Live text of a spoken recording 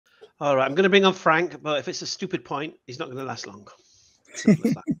All right, I'm going to bring on Frank, but if it's a stupid point, he's not going to last long. Simple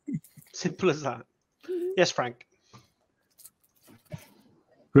as that. Simple as that. Yes, Frank.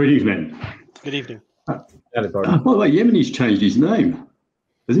 Greetings, men. Good evening. By the way, Yemeni's changed his name,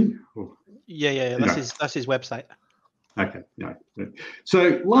 has he? Yeah. That's his website. Okay. No.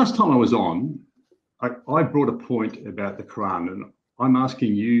 So last time I was on, I brought a point about the Quran, and I'm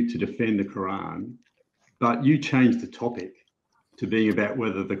asking you to defend the Quran, but you changed the topic to being about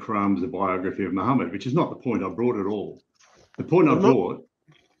whether the Quran was a biography of Muhammad, which is not the point I brought at all. The point I brought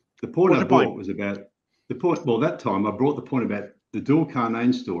was about the point. Well, that time I brought the point about the Dul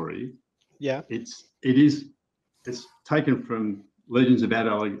Qarnayn story. Yeah. It's taken from legends about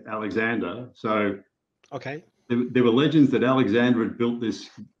Alexander. So okay. There were legends that Alexander had built this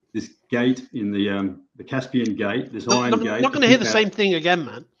gate in the Caspian Gate, this iron gate. I'm not going to hear the same thing again,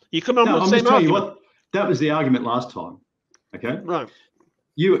 man. You come on with the same argument. That was the argument last time. Okay. Right.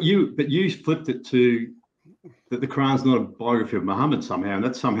 But you flipped it to that the Quran's not a biography of Muhammad somehow, and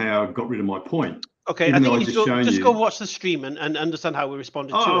that somehow got rid of my point. Okay, I think you just go watch the stream and understand how we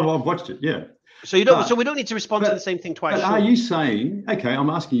responded to it. Oh, I've watched it. Yeah. So you don't. So we don't need to respond to the same thing twice. But are you saying? Okay, I'm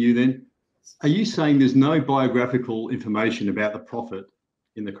asking you then. Are you saying there's no biographical information about the Prophet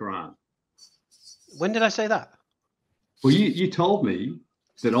in the Quran? When did I say that? Well, you told me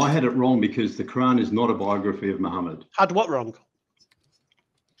that I had it wrong because the Quran is not a biography of Muhammad. Had what wrong?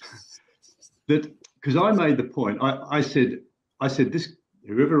 That because I made the point. I said this.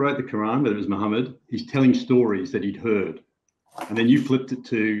 Whoever wrote the Quran, whether it was Muhammad, he's telling stories that he'd heard, and then you flipped it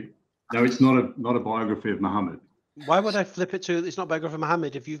to no, it's not a biography of Muhammad. Why would I flip it to it's not biography of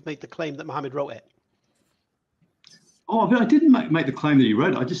Muhammad if you've made the claim that Muhammad wrote it? Oh, but I didn't make the claim that he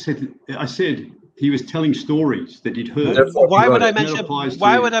wrote it. I said he was telling stories that he'd heard. Why would I mention his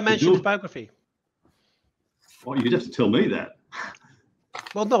biography? Well, you'd have to tell me that.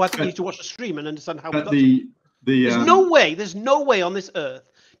 Well, no, I think you need to watch the stream and understand how we got there's no way on this earth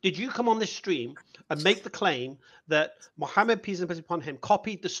did you come on this stream and make the claim that Muhammad, peace and blessings upon him,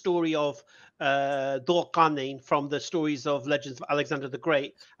 copied the story of Dul Qarnayn from the stories of legends of Alexander the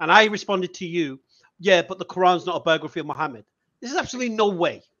Great, and I responded to you, yeah, but the Quran's not a biography of Muhammad. This is absolutely no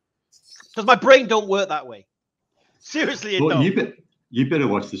way, because my brain don't work that way. Seriously, it don't. You better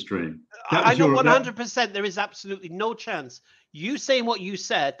watch the stream. I know 100% there is absolutely no chance you saying what you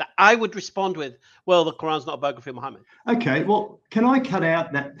said that I would respond with, well, the Quran's not a biography of Muhammad. Okay, well, can I cut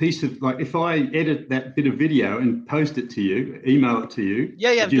out that piece of, like, if I edit that bit of video and post it to you, email it to you?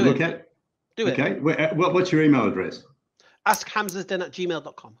 Yeah, do you look at it? Do it. Okay, what's your email address?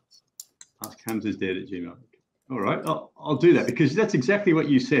 AskHamzasden@gmail.com. AskHamzasden@gmail.com. All right, I'll do that because that's exactly what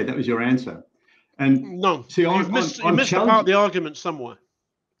you said. That was your answer. And no, see, you missed about the argument somewhere.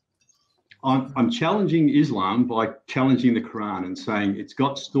 I'm challenging Islam by challenging the Quran and saying it's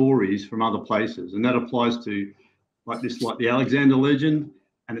got stories from other places, and that applies to like the Alexander legend,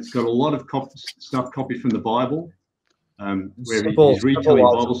 and it's got a lot of stuff copied from the Bible, where he's retelling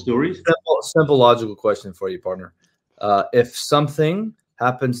Bible stories. Simple logical question for you, partner. If something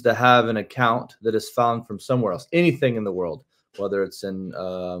happens to have an account that is found from somewhere else, anything in the world, whether it's in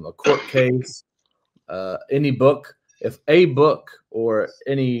a court case, any book, if a book or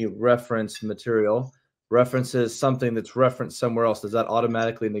any reference material references something that's referenced somewhere else, does that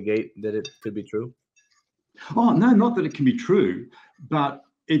automatically negate that it could be true? Oh, no, not that it can be true, but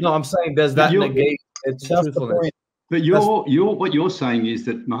no, I'm saying does that negate its truthfulness? But what you're saying is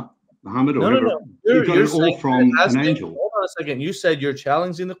that Muhammad or whoever, you got it all from an angel. Hold on a second. You said you're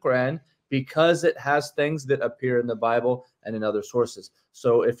challenging the Quran because it has things that appear in the Bible and in other sources.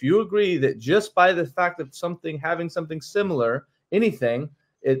 So if you agree that just by the fact of something having something similar, anything,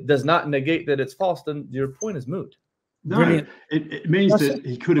 it does not negate that it's false, then your point is moot. No, it means that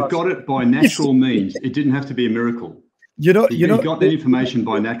he could have got it by natural means. It didn't have to be a miracle. He got the information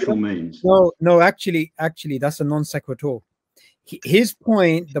by natural means. No, actually, that's a non sequitur. His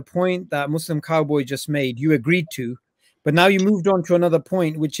point, the point that Muslim Cowboy just made, you agreed to, but now you moved on to another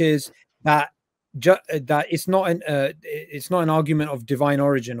point, which is that it's not an argument of divine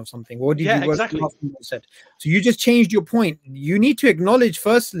origin or something. What did you exactly said? So you just changed your point. You need to acknowledge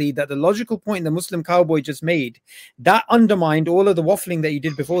firstly that the logical point the Muslim Cowboy just made that undermined all of the waffling that you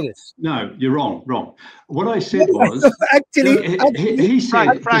did before this. No, you're wrong. What I said was actually he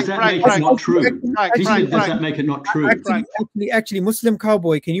said, does that make it not true? He said, does that make it not true? Actually, Muslim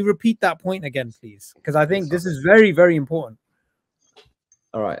Cowboy, can you repeat that point again, please? Because I think this is very, very important.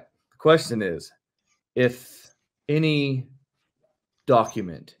 All right. The question is, if any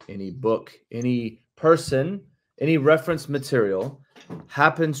document, any book, any person, any reference material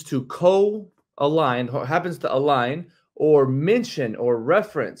happens to align or mention or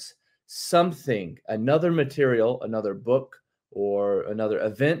reference something, another material, another book, or another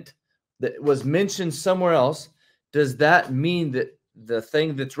event that was mentioned somewhere else, does that mean that the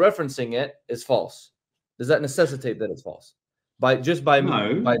thing that's referencing it is false? Does that necessitate that it's false? By virtue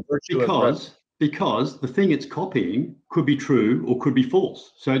because the thing it's copying could be true or could be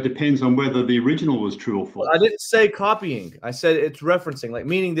false. So it depends on whether the original was true or false. I didn't say copying. I said it's referencing, like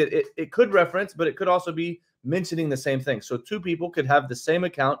meaning that it could reference, but it could also be mentioning the same thing. So two people could have the same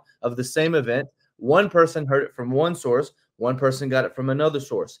account of the same event. One person heard it from one source, one person got it from another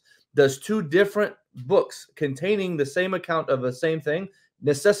source. Does two different books containing the same account of the same thing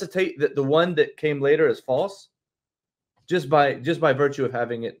necessitate that the one that came later is false? Just by virtue of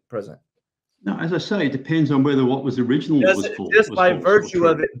having it present. No, as I say, it depends on whether what was original was false. Just by virtue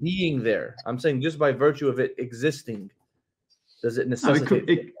of it being there. I'm saying just by virtue of it existing. Does it necessitate?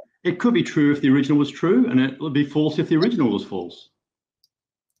 No, it could be true if the original was true, and it would be false if the original was false.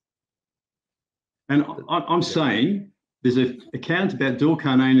 And I'm saying there's an account about Dhul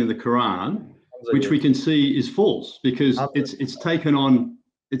Qarnayn in the Quran, which we can see is false because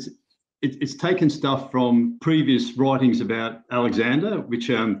it's taken stuff from previous writings about Alexander,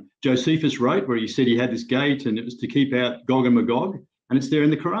 which Josephus wrote, where he said he had this gate and it was to keep out Gog and Magog, and it's there in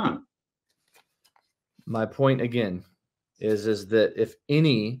the Quran. My point again is that if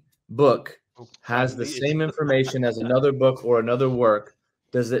any book has the same information as another book or another work,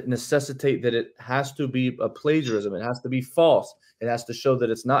 does it necessitate that it has to be a plagiarism? It has to be false. It has to show that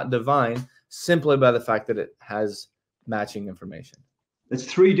it's not divine simply by the fact that it has matching information. It's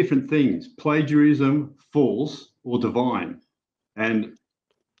three different things: plagiarism, false, or divine. And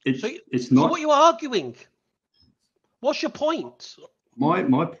it's not. So what are you arguing? What's your point?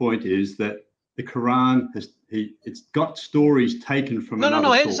 My point is that the Quran it's got stories taken from another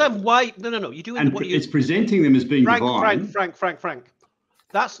I source. understand why. No. You're doing what it's presenting them as being divine. Frank.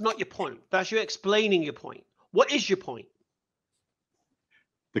 That's not your point. That's you explaining your point. What is your point?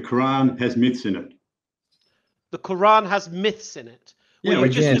 The Quran has myths in it. The Quran has myths in it. Yeah,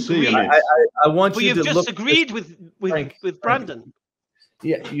 well, I want you to just agreed with Brandon.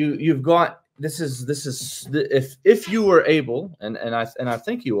 Yeah, you've got this is if you were able, and I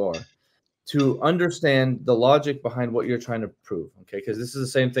think you are, to understand the logic behind what you're trying to prove, okay? Because this is the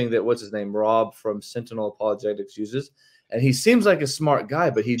same thing that what's his name, Rob from Sentinel Apologetics uses, and he seems like a smart guy,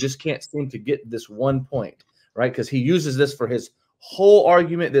 but he just can't seem to get this one point, right? Because he uses this for his whole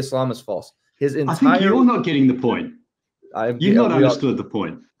argument that Islam is false. His entire. I think you're not getting the point. You've not understood the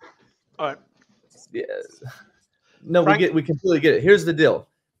point. All right. Yeah. No, Frank, we completely get it. Here's the deal.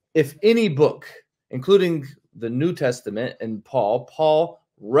 If any book, including the New Testament and Paul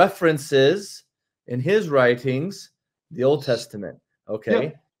references in his writings the Old Testament. Okay.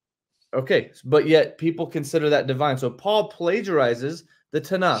 Yep. Okay. But yet people consider that divine. So Paul plagiarizes the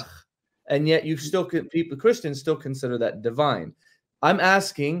Tanakh, and yet Christians still consider that divine. I'm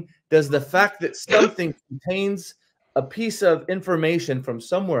asking, does the fact that something contains a piece of information from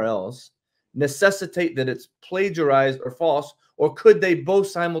somewhere else necessitate that it's plagiarized or false, or could they both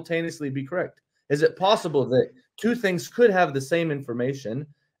simultaneously be correct? Is it possible that two things could have the same information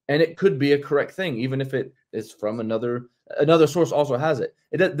and it could be a correct thing, even if it is from another source also has it?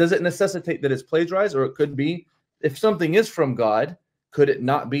 Does it necessitate that it's plagiarized, or it could be, if something is from God, could it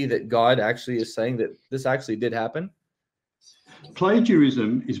not be that God actually is saying that this actually did happen?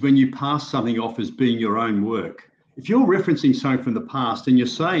 Plagiarism is when you pass something off as being your own work. If you're referencing something from the past and you're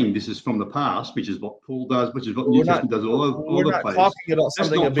saying this is from the past, which is what Paul does, which is what New Testament does all the places, talking about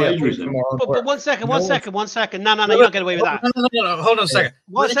something that's not plagiarism. But one second. No, you're not getting away with that. No. Hold on a second.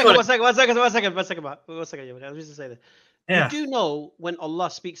 One second. I was just to say that. Yeah. You do know when Allah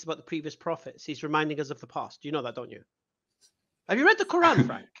speaks about the previous prophets, He's reminding us of the past. You know that, don't you? Have you read the Quran,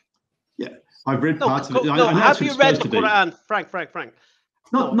 Frank? Yeah, I've read parts of it. Have you read the Quran, Frank?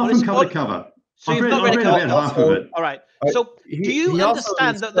 Not from cover to cover. So I've read about half of it. All right. So do you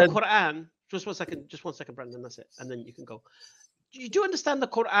understand that the Quran? Just one second, Brandon. That's it, and then you can go. Do you understand the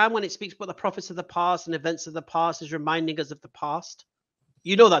Quran when it speaks about the prophets of the past and events of the past is reminding us of the past?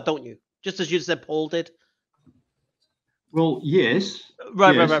 You know that, don't you? Just as you said, Paul did. Well, yes.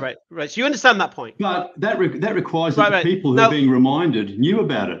 Right. So you understand that point. But that requires that the people who are being reminded knew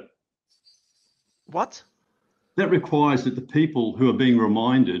about it. What? That requires that the people who are being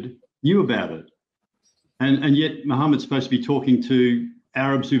reminded knew about it. And yet Muhammad's supposed to be talking to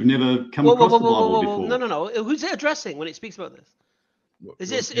Arabs who've never come across the Bible before. No. Who's it addressing when it speaks about this?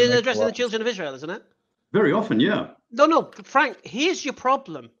 Is it addressing the children of Israel, isn't it? Very often, yeah. No, Frank, here's your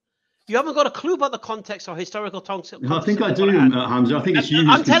problem. You haven't got a clue about the context or historical context. I think I do, Hamza. I think it's you.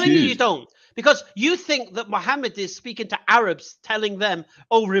 I'm telling you don't, because you think that Muhammad is speaking to Arabs, telling them,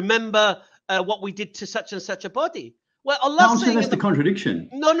 "Oh, remember what we did to such and such a body." Well, Allah's saying that's the contradiction.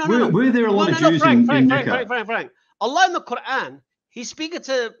 No. Were there a lot of Jews in Mecca? Frank. Allah in the Quran, He's speaking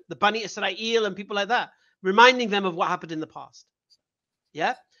to the Bani Israel and people like that, reminding them of what happened in the past.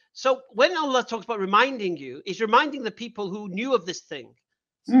 Yeah. So when Allah talks about reminding you, He's reminding the people who knew of this thing.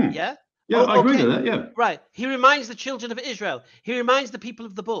 Yeah. Yeah, I agree with that. Yeah. Right. He reminds the children of Israel. He reminds the people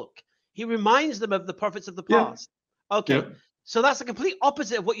of the book. He reminds them of the prophets of the past. Yeah. Okay. Yeah. So that's the complete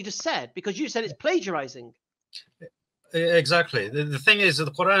opposite of what you just said, because you said it's plagiarizing. Exactly. The thing is, the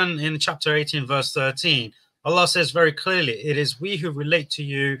Quran in chapter 18, verse 13, Allah says very clearly, it is we who relate to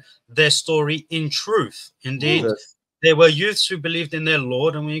you their story in truth. Indeed, there were youths who believed in their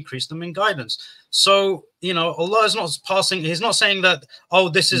Lord, and we increased them in guidance. So, you know, Allah is not passing, He's not saying that, oh,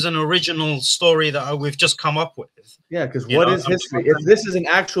 this is an original story that we've just come up with. Yeah, because what is history? If this is an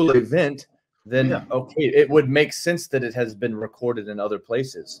actual event, then okay, it would make sense that it has been recorded in other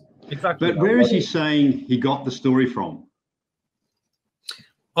places. Exactly. But where is He saying He got the story from?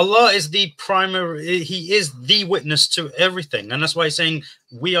 Allah is the primary, He is the witness to everything, and that's why He's saying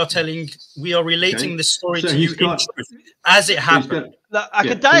we are relating this story to you in truth as it happened. I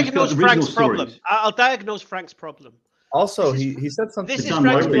can diagnose Frank's problem. I'll diagnose Frank's problem. Also, he said something. This is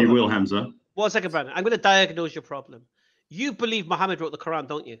Frank's problem. You will, Hamza. 1 second, Brandon. I'm going to diagnose your problem. You believe Muhammad wrote the Quran,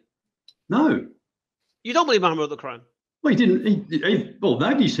 don't you? No. You don't believe Muhammad wrote the Quran? Well, he didn't. Well,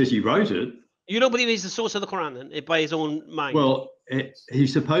 nobody says he wrote it. You don't believe he's the source of the Quran then, by his own mind? Well,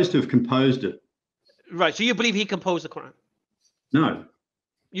 he's supposed to have composed it. Right. So you believe he composed the Quran? No.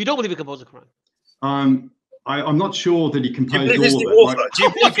 You don't believe he composed the Quran? I'm not sure that he composed all of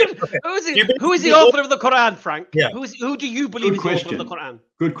it. Who is the author of the Quran, Frank? Yeah. Who do you believe is the author of the Quran?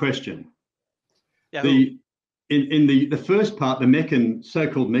 Good question. Yeah. In the first part, the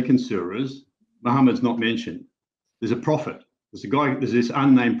so-called Meccan surahs, Muhammad's not mentioned. There's a prophet. There's this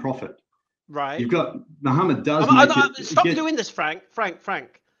unnamed prophet. Right. You've got Muhammad does. Stop doing this, Frank.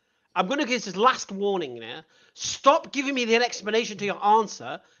 Frank. I'm going to give this last warning now. Stop giving me the explanation to your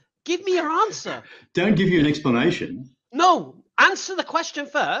answer. Give me your answer. Don't give you an explanation. No, answer the question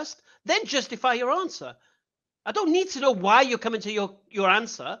first, then justify your answer. I don't need to know why you're coming to your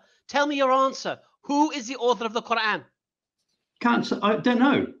answer. Tell me your answer. Who is the author of the Quran? I don't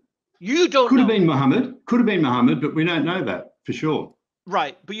know. You don't know. Could have been Muhammad. Could have been Muhammad, but we don't know that for sure.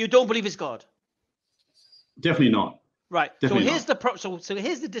 Right, but you don't believe it's God. Definitely not. Right. Definitely so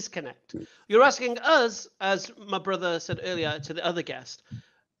here's the disconnect. You're asking us, as my brother said earlier to the other guest,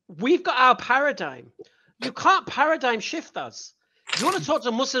 we've got our paradigm. You can't paradigm shift us. You want to talk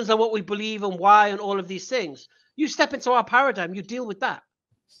to Muslims on what we believe and why and all of these things. You step into our paradigm. You deal with that.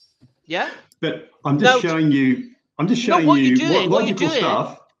 Yeah. But I'm just showing you. I'm just showing you logical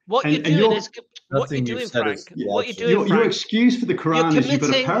stuff. What you're doing, Frank. What you're doing, Frank. Your excuse for the Quran is you've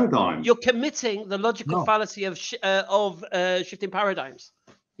got a paradigm. You're committing the logical fallacy of shifting paradigms.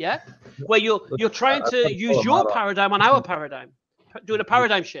 Yeah, where you're trying to use your paradigm on our paradigm, doing a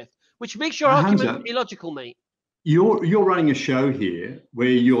paradigm shift, which makes your argument illogical, mate. You're running a show here where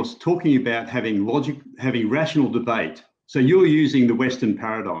you're talking about having rational debate. So you're using the Western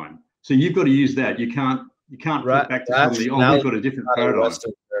paradigm. So you've got to use that. You can't flip back to somebody. Oh, we've got a different paradigm.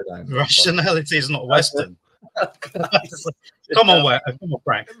 Rationality is not Western. Come on,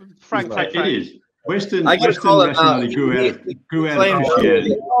 Frank. Frank. It is. Western rationality grew out of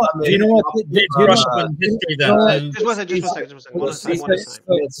Christianity. Do you know what? Just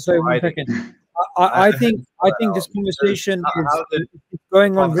one second. I think this conversation is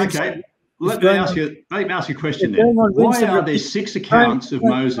going on. Okay. Let me ask you a question then. Why are there 6 accounts of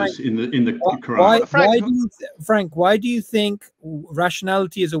Moses in the Quran? Why do you think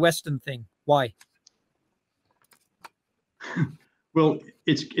rationality is a Western thing? Why? Well,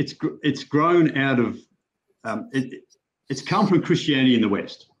 it's grown out of it's come from Christianity in the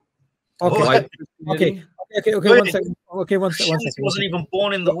West. Okay. One second. Christianity wasn't even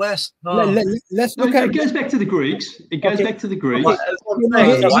born in the West. No. Let's look at it. Goes back to the Greeks. It goes back to the Greeks.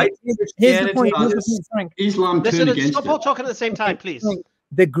 Here's the point, Frank. Islam turned against it. Stop all talking at the same time, please.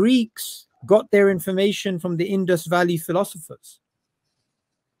 The Greeks got their information from the Indus Valley philosophers.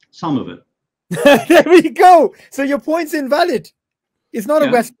 Some of it. There we go. So your point's invalid. It's not a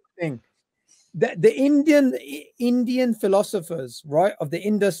Western thing. The Indian philosophers, right, of the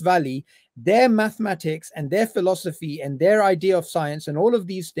Indus Valley, their mathematics and their philosophy and their idea of science and all of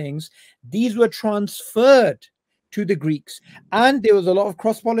these things, these were transferred to the Greeks, and there was a lot of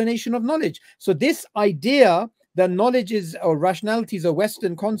cross-pollination of knowledge. So this idea that knowledge is, or rationality is a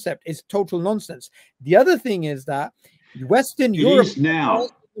Western concept is total nonsense. The other thing is that Western Europe is now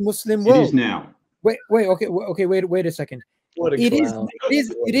the Muslim world. It is now. Wait, wait a second. It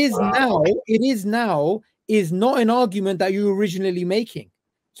is now is not an argument that you were originally making.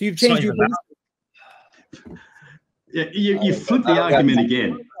 So you've changed your position. Yeah, you flip the argument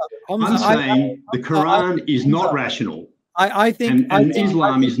again. I'm saying the Quran is not rational. I think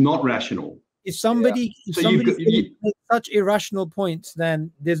Islam is not rational. If somebody makes such irrational points,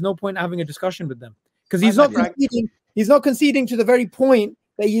 then there's no point having a discussion with them, because he's not conceding to the very point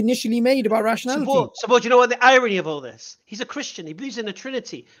that he initially made about rationality. Suppose you know what the irony of all this? He's a Christian. He believes in a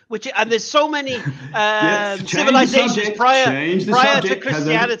Trinity, and there's so many civilizations prior to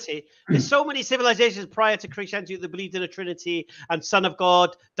Christianity. There's so many civilizations prior to Christianity that believed in a Trinity and Son of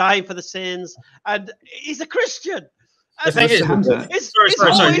God dying for the sins, and he's a Christian. The thing is,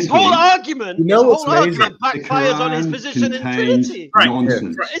 his whole argument backfires on his position in Trinity.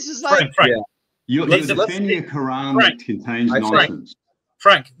 Nonsense. This is like you're defending a Quran that contains nonsense.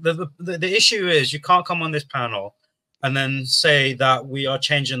 Frank, the issue is you can't come on this panel and then say that we are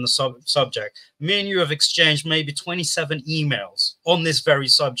changing the subject. Me and you have exchanged maybe 27 emails on this very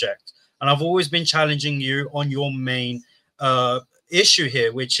subject, and I've always been challenging you on your main issue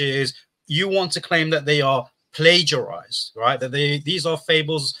here, which is you want to claim that they are plagiarized, right? That these are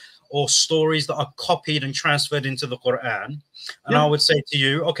fables or stories that are copied and transferred into the Quran. And I would say to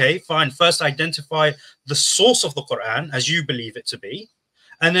you, okay, fine. First, identify the source of the Quran as you believe it to be,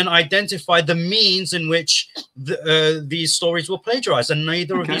 and then identify the means in which these stories were plagiarized. And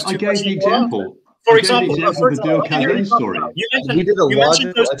neither of these two. I gave the example. For example, the story.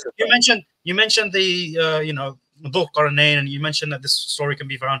 You mentioned the Dhul Qarnayn, and you mentioned that this story can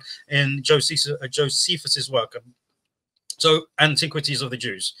be found in Josephus's work, so Antiquities of the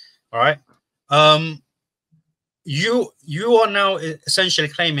Jews. All right, you are now essentially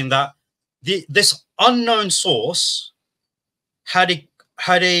claiming that this unknown source had a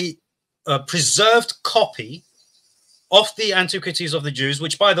preserved copy of the Antiquities of the Jews,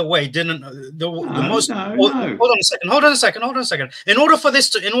 which, by the way, didn't Hold on a second. In order for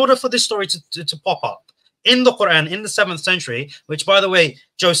this story to pop up in the Quran in the 7th century, which, by the way,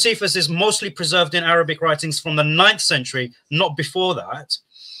 Josephus is mostly preserved in Arabic writings from the 9th century, not before that.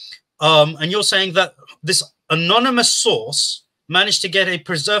 And you're saying that this anonymous source managed to get a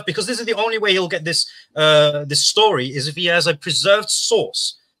preserved, because this is the only way he'll get this this story, is if he has a preserved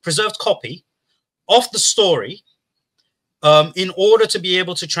source, preserved copy of the story, in order to be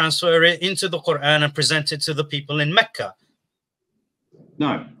able to transfer it into the Quran and present it to the people in Mecca.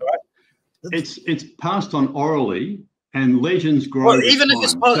 No. It's passed on orally, and legends grow. Well, even if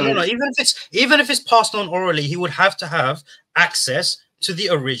it's passed on orally, he would have to have access to the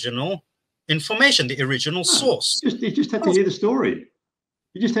original information, the original source. You just had to hear the story.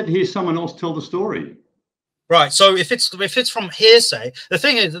 You just had to hear someone else tell the story. Right. So if it's from hearsay, the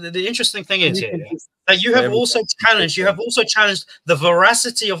thing is, the interesting thing is here that you have also challenged the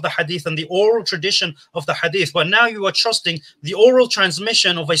veracity of the hadith and the oral tradition of the hadith. But now you are trusting the oral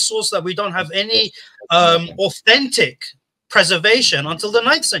transmission of a source that we don't have any authentic preservation until the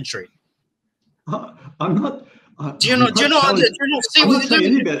 9th century. I'm not. Do you not see I'm not saying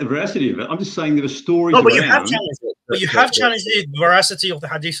anything about the veracity of it. I'm just saying there are stories. No, but you have challenged it. But you have challenged the veracity of the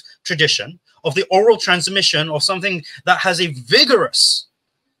hadith tradition, of the oral transmission of something that has a vigorous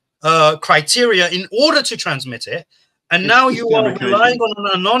criteria in order to transmit it. And now you are relying on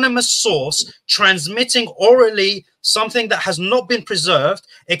an anonymous source transmitting orally something that has not been preserved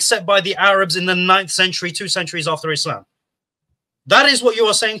except by the Arabs in the 9th century, 2 centuries after Islam. That is what you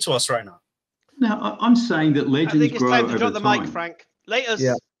are saying to us right now. Now, I'm saying that legends grow over time. I think it's time to drop the mic, Frank. Laters.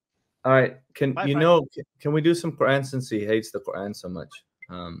 Yeah. All right. Can we do some Quran, since he hates the Quran so much?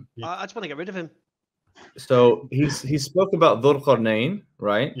 I just want to get rid of him. So he spoke about Dhul Qarnayn,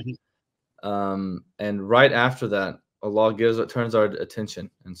 right? Mm-hmm. And right after that, Allah turns our attention,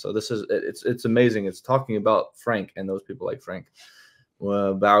 and so this is it's amazing. It's talking about Frank and those people like Frank.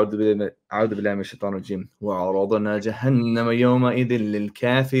 أعوذ بالله من الشيطان الرجيم وعرضنا جهنم يومئذ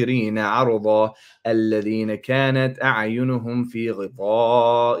للكافرين عرضا الذين كانت أعينهم في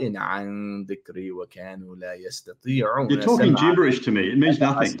غطاء عن ذكري وكانوا لا يستطيعون. You're talking gibberish to me. It means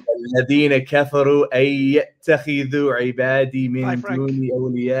nothing. الذين كفروا أن يتخذوا عبادي من دوني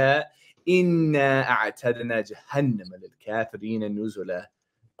أولياء إنا أعتدنا جهنم للكافرين نزلا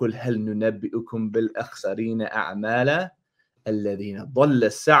قل هل ننبئكم بالأخسرين أعمالا الذين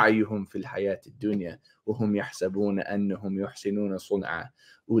ضل سعيهم في الحياة الدنيا وهم يحسبون أنهم يحسنون صنعا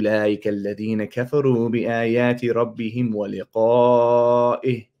أولئك الذين كفروا بآيات ربهم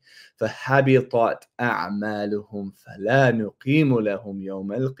ولقائه فحبطت أعمالهم فلا نقيم لهم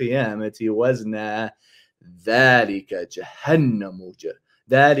يوم القيامة وزنا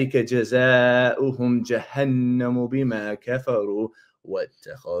ذلك جزاؤهم جهنم بما كفروا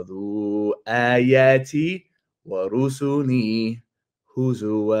واتخذوا آياتي ورسلي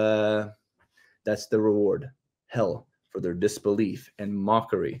هزوا. That's the reward, hell, for their disbelief and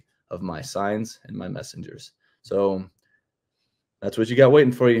mockery of my signs and my messengers. So that's what you got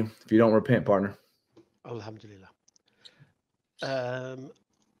waiting for you if you don't repent, partner. Alhamdulillah.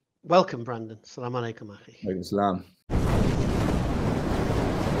 Welcome, Brandon. Salam alaikum, akhi. Alaikum salam.